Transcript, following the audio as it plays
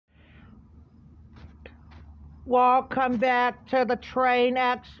Welcome back to the Train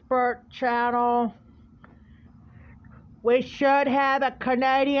Expert channel. We should have a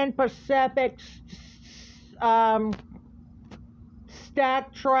Canadian Pacific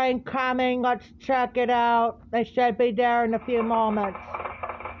stack train coming. Let's check it out. They should be there in a few moments.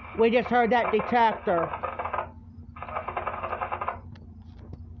 We just heard that detector.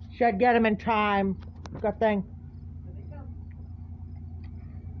 Should get them in time. Good thing.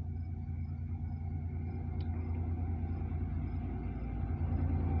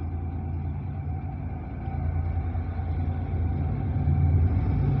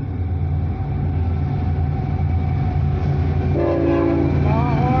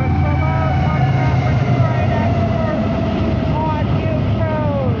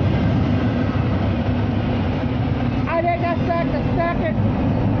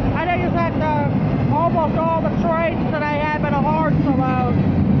 Almost all the trains that I have in a hard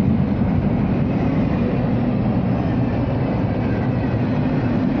saloon.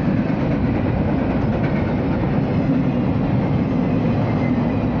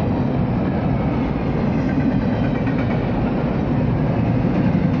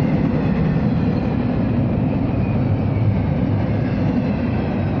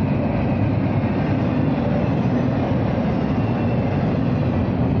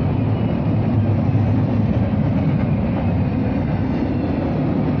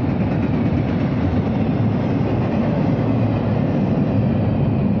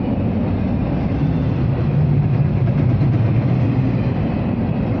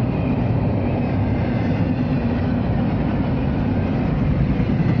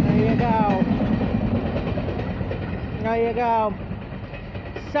 There you go.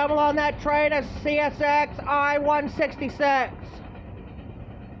 Assembled on that train is CSX I166.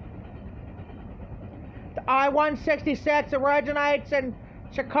 The I166 originates in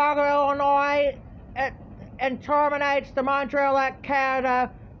Chicago, Illinois, and terminates to Montreal,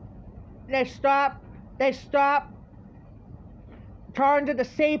 Canada. They stop, turn to the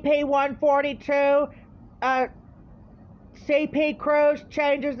CP142. CP cruise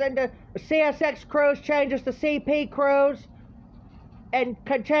changes into CSX cruise changes to CP cruise and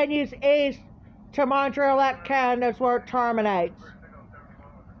continues east to Montreal, Canada is where it terminates.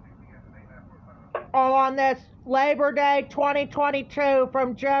 All on this Labor Day 2022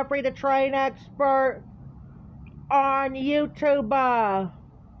 from Jeffrey the Train Expert on YouTube.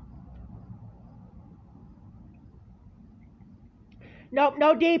 Nope,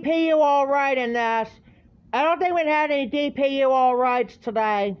 no DPU all right in this. I don't think we've had any DPU all rights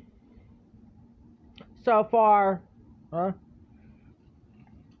today. So far. Huh?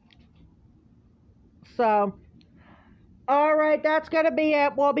 So, alright, that's gonna be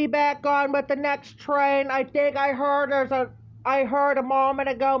it. We'll be back on with the next train. I think I heard a moment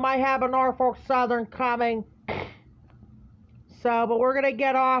ago might have a Norfolk Southern coming. So, but we're gonna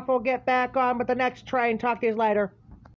get off. We'll get back on with the next train. Talk to you later.